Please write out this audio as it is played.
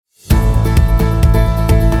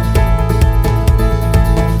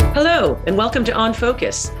and welcome to On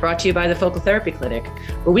Focus, brought to you by the Focal Therapy Clinic,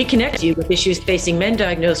 where we connect you with issues facing men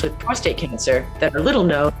diagnosed with prostate cancer that are little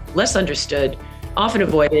known, less understood, often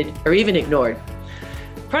avoided, or even ignored.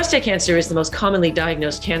 Prostate cancer is the most commonly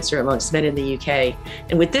diagnosed cancer amongst men in the UK,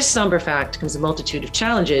 and with this somber fact comes a multitude of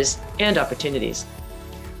challenges and opportunities.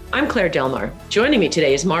 I'm Claire Delmar. Joining me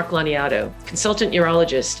today is Mark Laniato, consultant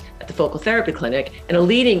urologist at the Focal Therapy Clinic and a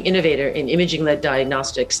leading innovator in imaging-led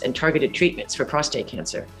diagnostics and targeted treatments for prostate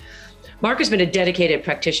cancer. Mark has been a dedicated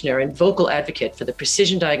practitioner and vocal advocate for the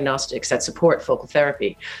precision diagnostics that support focal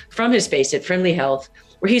therapy from his base at Friendly Health,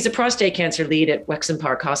 where he's a prostate cancer lead at Wexham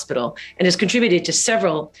Park Hospital and has contributed to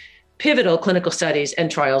several pivotal clinical studies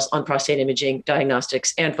and trials on prostate imaging,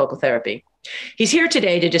 diagnostics, and focal therapy. He's here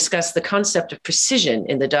today to discuss the concept of precision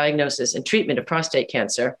in the diagnosis and treatment of prostate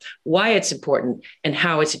cancer, why it's important, and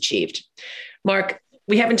how it's achieved. Mark,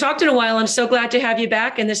 we haven't talked in a while. I'm so glad to have you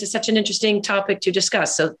back, and this is such an interesting topic to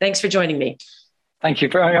discuss. So thanks for joining me. Thank you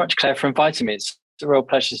very much, Claire, for inviting me. It's a real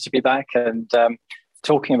pleasure to be back and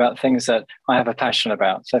talking about things that I have a passion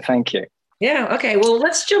about. So thank you. Yeah. Okay. Well,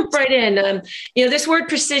 let's jump right in. This word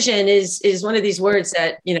precision is one of these words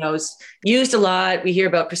that, is used a lot. We hear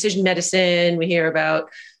about precision medicine. We hear about,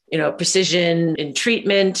 precision in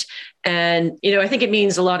treatment. And, I think it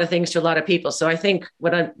means a lot of things to a lot of people. So I think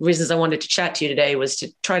reasons I wanted to chat to you today was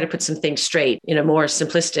to try to put some things straight in a more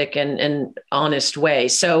simplistic and honest way.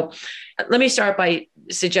 So let me start by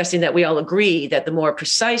suggesting that we all agree that the more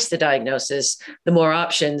precise the diagnosis, the more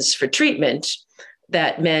options for treatment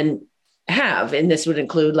that men have, and this would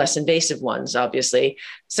include less invasive ones, obviously.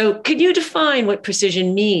 So can you define what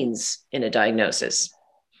precision means in a diagnosis?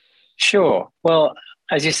 Sure. Well,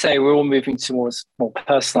 as you say, we're all moving towards more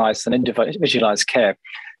personalized and individualized care.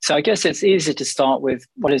 So I guess it's easy to start with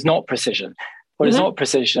what is not precision. What is not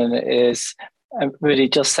precision is really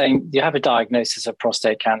just saying you have a diagnosis of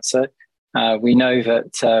prostate cancer. We know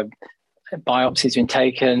that biopsy has been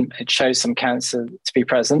taken. It shows some cancer to be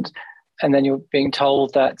present. And then you're being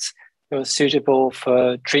told that you're suitable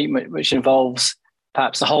for treatment, which involves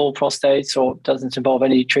perhaps the whole prostate or doesn't involve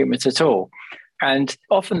any treatment at all. And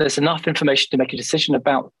often there's enough information to make a decision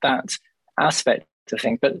about that aspect of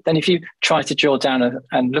things. But then if you try to drill down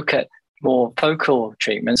and look at more focal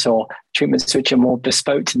treatments or treatments which are more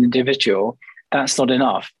bespoke to the individual, that's not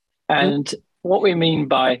enough. And what we mean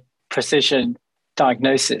by precision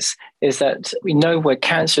diagnosis is that we know where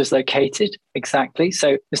cancer is located exactly.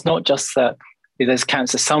 So it's not just that there's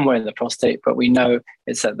cancer somewhere in the prostate, but we know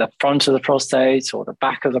it's at the front of the prostate or the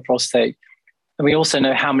back of the prostate. And we also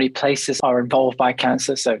know how many places are involved by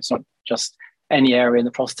cancer. So it's not just any area in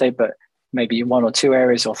the prostate, but maybe one or two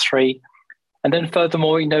areas or three. And then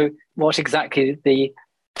furthermore, we know what exactly the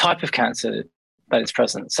type of cancer that is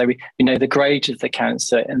present. So we know the grade of the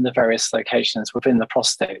cancer in the various locations within the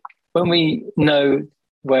prostate. When we know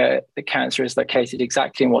where the cancer is located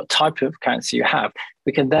exactly and what type of cancer you have,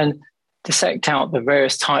 we can then dissect out the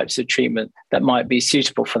various types of treatment that might be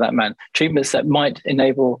suitable for that man, treatments that might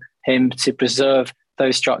enable him to preserve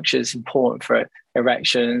those structures important for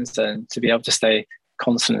erections and to be able to stay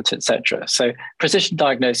continent, etc. So precision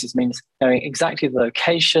diagnosis means knowing exactly the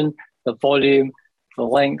location, the volume, the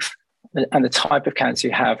length, and the type of cancer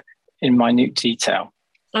you have in minute detail.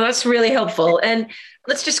 Well, that's really helpful. And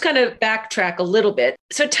let's just kind of backtrack a little bit.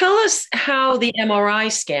 So tell us how the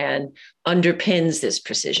MRI scan underpins this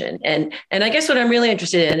precision. And I guess what I'm really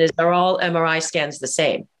interested in is, are all MRI scans the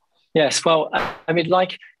same? Yes. Well, I mean,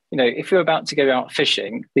 if we're about to go out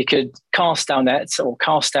fishing, we could cast our nets or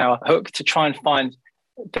cast our hook to try and find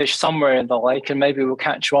fish somewhere in the lake, and maybe we'll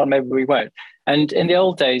catch one, maybe we won't. And in the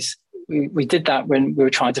old days, we did that when we were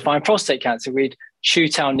trying to find prostate cancer. We'd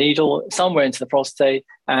shoot our needle somewhere into the prostate,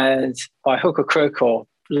 and by hook or crook or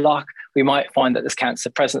luck, we might find that there's cancer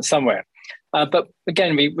present somewhere. But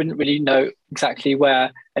again, we wouldn't really know exactly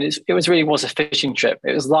where. And it was a fishing trip.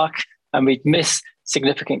 It was luck, and we'd miss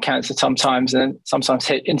significant cancer sometimes, and sometimes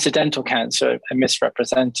hit incidental cancer and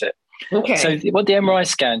misrepresent it. Okay. So what the MRI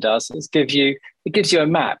scan does is it gives you a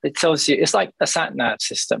map. It tells you, it's like a sat-nav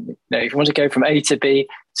system. If you want to go from A to B,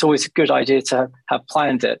 it's always a good idea to have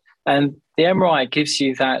planned it. And the MRI gives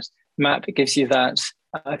you that map. It gives you that,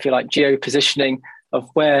 if you like, geo-positioning of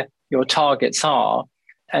where your targets are.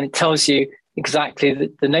 And it tells you exactly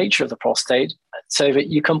the nature of the prostate so that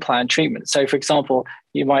you can plan treatment. So, for example,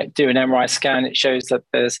 you might do an MRI scan. It shows that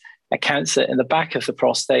there's a cancer in the back of the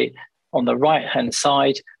prostate on the right-hand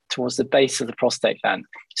side towards the base of the prostate gland.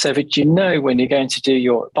 So that when you're going to do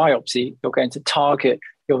your biopsy, you're going to target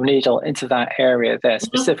your needle into that area there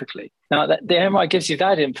specifically. Now, the MRI gives you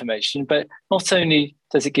that information, but not only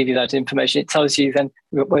does it give you that information, it tells you then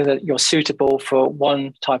whether you're suitable for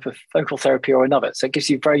one type of focal therapy or another. So it gives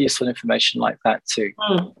you very useful information like that too.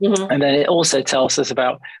 Mm-hmm. And then it also tells us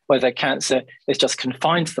about whether cancer is just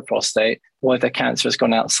confined to the prostate or whether cancer has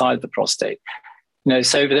gone outside the prostate.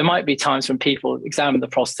 So there might be times when people examine the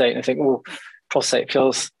prostate and think, oh, prostate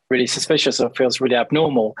feels really suspicious or feels really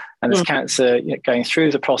abnormal, and there's cancer going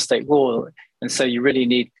through the prostate wall. And so you really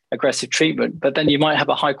need aggressive treatment. But then you might have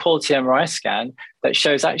a high quality MRI scan that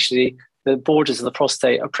shows actually the borders of the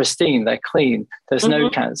prostate are pristine, they're clean, there's no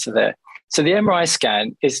cancer there. So the MRI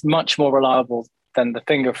scan is much more reliable than the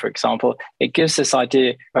finger, for example. It gives us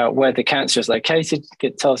idea about where the cancer is located.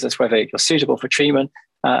 It tells us whether you're suitable for treatment,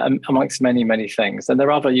 amongst many, many things. And there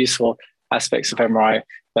are other useful aspects of MRI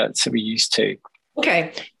that we use too.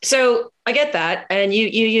 Okay, so I get that, and you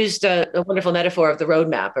used a wonderful metaphor of the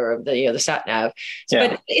roadmap or of the sat nav. Yeah.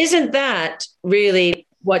 But isn't that really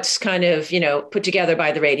what's kind of put together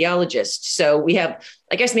by the radiologist? So we have,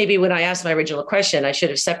 I guess maybe when I asked my original question, I should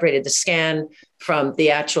have separated the scan from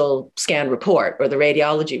the actual scan report or the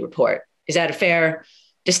radiology report. Is that a fair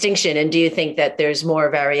distinction? And do you think that there's more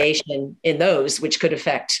variation in those which could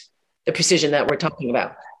affect the precision that we're talking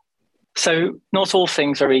about? So not all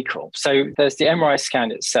things are equal. So there's the MRI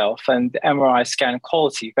scan itself, and the MRI scan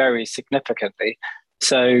quality varies significantly.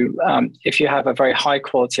 So if you have a very high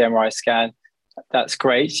quality MRI scan, that's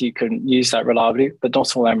great. You can use that reliably, but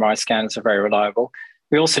not all MRI scans are very reliable.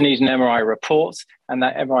 We also need an MRI report, and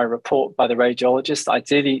that MRI report by the radiologist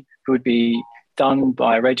ideally would be done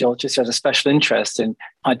by a radiologist who has a special interest in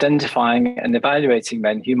identifying and evaluating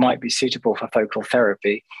men who might be suitable for focal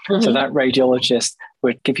therapy. Mm-hmm. So that radiologist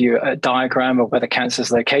would give you a diagram of where the cancer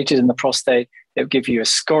is located in the prostate. It would give you a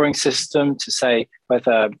scoring system to say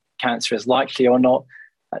whether cancer is likely or not,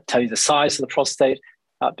 tell you the size of the prostate,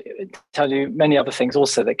 tell you many other things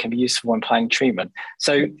also that can be useful when planning treatment.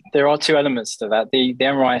 So there are two elements to that. The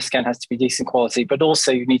MRI scan has to be decent quality, but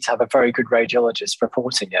also you need to have a very good radiologist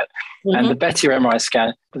reporting it. Mm-hmm. And the better your MRI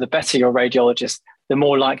scan, the better your radiologist, the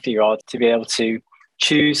more likely you are to be able to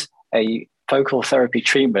choose a focal therapy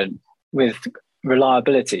treatment with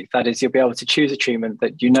reliability. That is, you'll be able to choose a treatment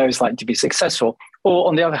that is likely to be successful. Or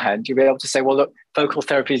on the other hand, you'll be able to say, well, look, focal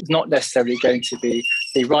therapy is not necessarily going to be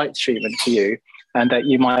the right treatment for you, and that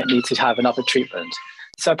you might need to have another treatment.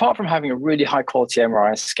 So apart from having a really high quality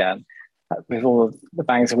MRI scan with all of the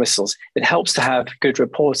bangs and whistles, it helps to have good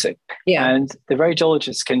reporting. Yeah. And the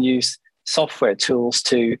radiologist can use software tools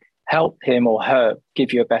to help him or her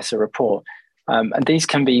give you a better report. And these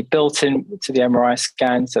can be built into the MRI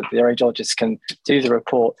scan so the radiologist can do the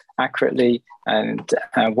report accurately and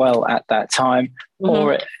well at that time,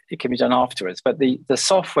 or it can be done afterwards. But the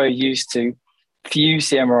software used to fuse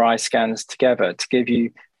the MRI scans together to give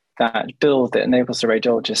you that build that enables the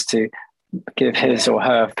radiologist to give his or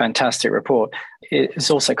her fantastic report is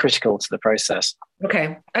also critical to the process.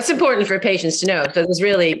 Okay. That's important for patients to know. So there's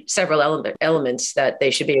really several elements that they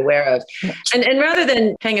should be aware of. And rather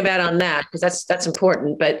than hang about on that, because that's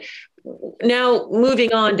important, but now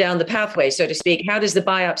moving on down the pathway, so to speak, how does the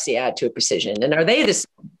biopsy add to a precision? And are they the same?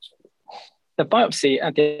 The biopsy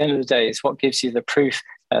at the end of the day is what gives you the proof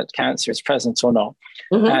that cancer is present or not.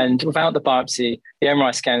 Mm-hmm. And without the biopsy, the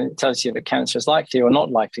MRI scan tells you that cancer is likely or not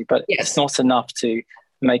likely, but it's not enough to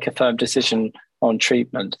make a firm decision on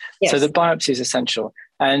treatment. Yes. So the biopsy is essential.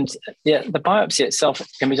 And the biopsy itself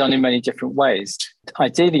can be done in many different ways.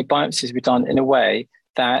 Ideally, biopsies be done in a way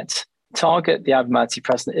that target the abnormality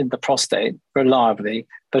present in the prostate reliably,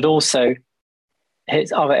 but also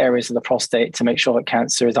hit other areas of the prostate to make sure that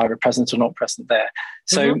cancer is either present or not present there.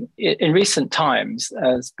 So in recent times,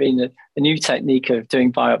 there's been a new technique of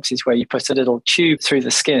doing biopsies where you put a little tube through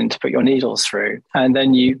the skin to put your needles through, and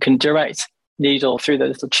then you can direct needle through the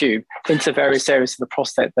little tube into various areas of the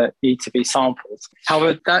prostate that need to be sampled.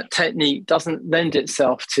 However, that technique doesn't lend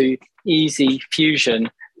itself to easy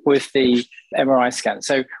fusion with the MRI scan.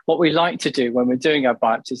 So what we like to do when we're doing our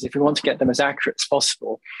biopsies, if we want to get them as accurate as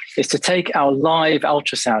possible, is to take our live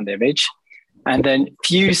ultrasound image and then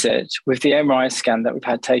fuse it with the MRI scan that we've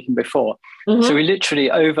had taken before. Mm-hmm. So we literally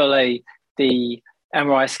overlay the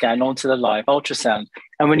MRI scan onto the live ultrasound.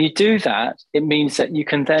 And when you do that, it means that you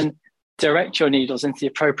can then direct your needles into the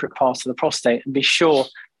appropriate part of the prostate and be sure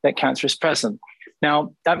that cancer is present.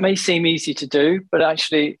 Now, that may seem easy to do, but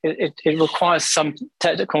actually it requires some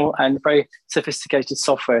technical and very sophisticated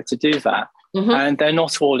software to do that. Mm-hmm. And they're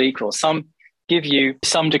not all equal. Some give you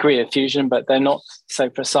some degree of fusion, but they're not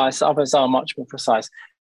so precise. Others are much more precise.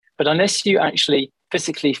 But unless you actually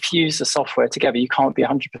physically fuse the software together, you can't be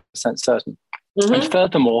 100% certain. Mm-hmm. And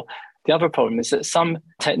furthermore, the other problem is that some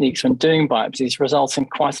techniques when doing biopsies result in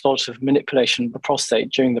quite a lot of manipulation of the prostate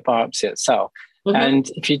during the biopsy itself. Mm-hmm. And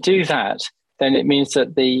if you do that, then it means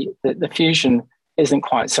that the fusion isn't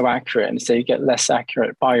quite so accurate, and so you get less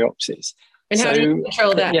accurate biopsies. And how do you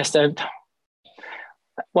control that? Yes,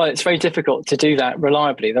 well, it's very difficult to do that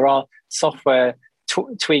reliably. There are software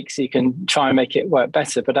tweaks you can try and make it work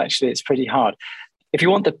better, but actually it's pretty hard. If you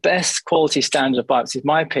want the best quality standard of biopsies,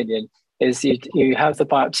 my opinion is you have the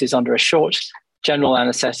biopsies under a short general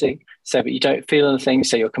anesthetic so that you don't feel anything,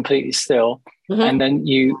 so you're completely still. Mm-hmm. And then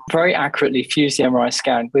you very accurately fuse the MRI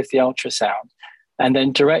scan with the ultrasound and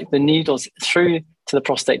then direct the needles through to the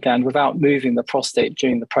prostate gland without moving the prostate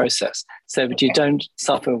during the process, so that you don't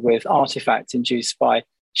suffer with artifacts induced by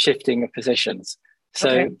shifting of positions.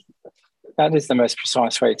 So that is the most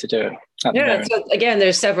precise way to do it. Yeah. So again,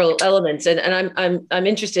 there's several elements, and I'm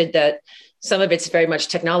interested that some of it's very much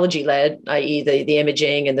technology led, i.e. the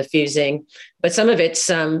imaging and the fusing, but some of it's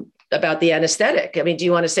about the anesthetic. I mean, do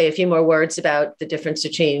you want to say a few more words about the difference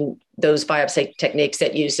between those biopsy techniques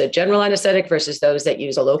that use a general anesthetic versus those that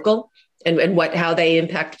use a local, and how they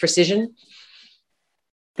impact precision?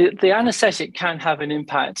 The anesthetic can have an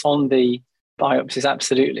impact on the biopsies,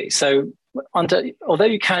 absolutely. So although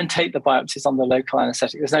you can take the biopsies on the local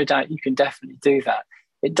anesthetic, there's no doubt you can definitely do that.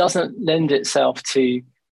 It doesn't lend itself to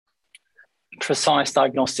precise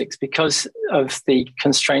diagnostics because of the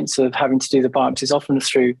constraints of having to do the biopsies often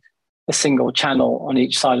through a single channel on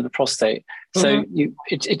each side of the prostate. So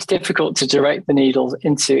it's difficult to direct the needles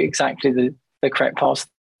into exactly the correct part of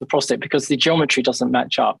the prostate because the geometry doesn't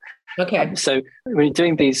match up. Okay. So when you're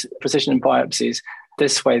doing these precision biopsies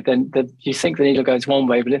this way, then you think the needle goes one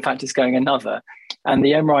way, but in fact it's going another. And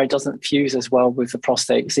the MRI doesn't fuse as well with the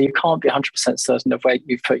prostate. So you can't be 100% certain of where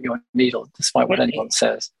you've put your needle, despite what anyone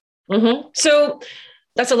says. Mm-hmm. So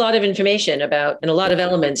that's a lot of information about, and a lot of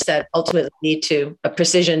elements that ultimately lead to a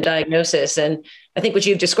precision diagnosis. And I think what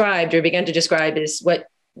you've described or began to describe is what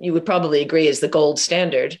you would probably agree is the gold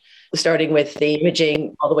standard, starting with the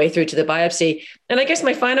imaging all the way through to the biopsy. And I guess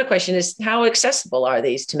my final question is, how accessible are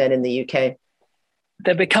these to men in the UK?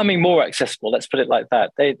 They're becoming more accessible. Let's put it like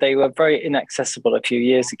that. They were very inaccessible a few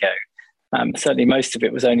years ago. Certainly most of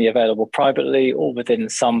it was only available privately or within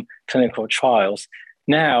some clinical trials.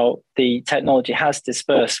 Now the technology has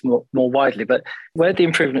dispersed more widely, but where the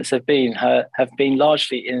improvements have been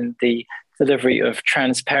largely in the delivery of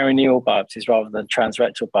transperineal biopsies rather than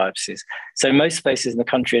transrectal biopsies. So most places in the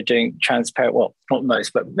country are doing well, not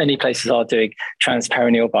most, but many places are doing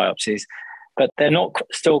transperineal biopsies, but they're not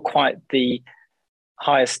still quite the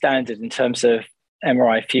highest standard in terms of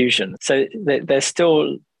MRI fusion. So there's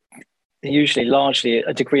still usually largely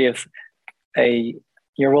a degree of a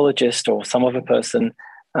urologist or some other person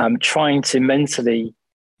trying to mentally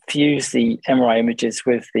fuse the MRI images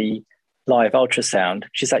with the live ultrasound,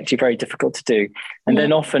 which is actually very difficult to do. And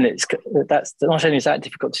then often that's not only is that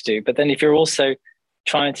difficult to do, but then if you're also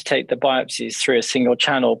trying to take the biopsies through a single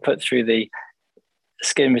channel, put through the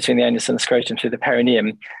skin between the anus and the scrotum through the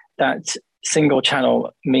perineum, that single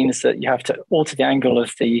channel means that you have to alter the angle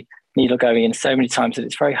of the needle going in so many times that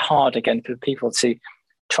it's very hard again for people to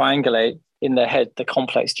triangulate in their head the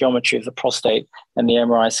complex geometry of the prostate and the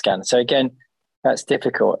MRI scan. So again, that's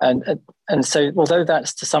difficult. And so although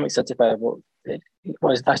that's to some extent available,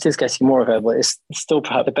 that is getting more available. It's still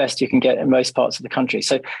perhaps the best you can get in most parts of the country.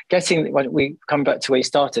 So when we come back to where you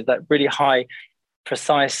started, that really high,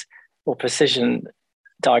 precise or precision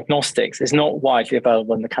diagnostics is not widely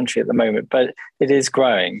available in the country at the moment, but it is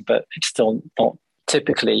growing, but it's still not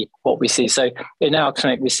typically what we see. So in our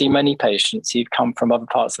clinic, we see many patients who've come from other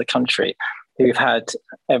parts of the country who've had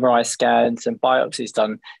MRI scans and biopsies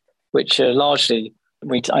done, which are largely,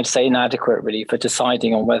 I'd say, inadequate really for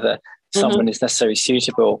deciding on whether someone is necessarily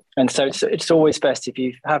suitable. And so it's always best if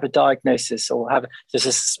you have a diagnosis or there's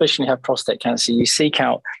a suspicion you have prostate cancer, you seek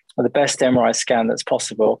out the best MRI scan that's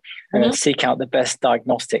possible and then seek out the best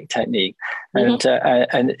diagnostic technique.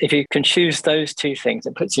 And if you can choose those two things,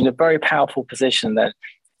 it puts you in a very powerful position then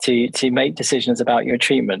to make decisions about your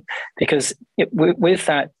treatment. Because with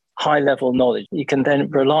that high level knowledge, you can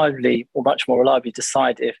then reliably or much more reliably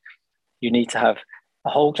decide if you need to have a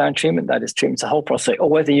whole gland treatment, that is treatment to whole prostate, or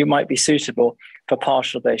whether you might be suitable for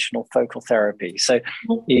partial ablation or focal therapy. So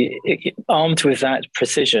armed with that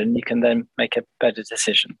precision, you can then make a better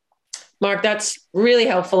decision. Mark, that's really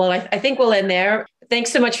helpful. And I think we'll end there.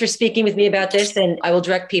 Thanks so much for speaking with me about this. And I will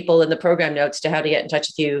direct people in the program notes to how to get in touch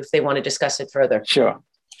with you if they want to discuss it further. Sure.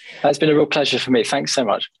 It's been a real pleasure for me. Thanks so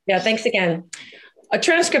much. Yeah, thanks again. A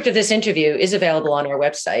transcript of this interview is available on our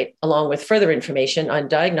website, along with further information on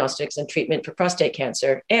diagnostics and treatment for prostate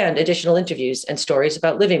cancer and additional interviews and stories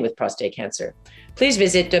about living with prostate cancer. Please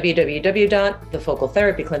visit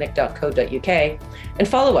www.thefocaltherapyclinic.co.uk and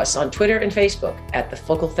follow us on Twitter and Facebook at The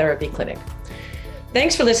Focal Therapy Clinic.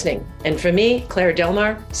 Thanks for listening. And for me, Claire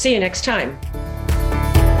Delmar, see you next time.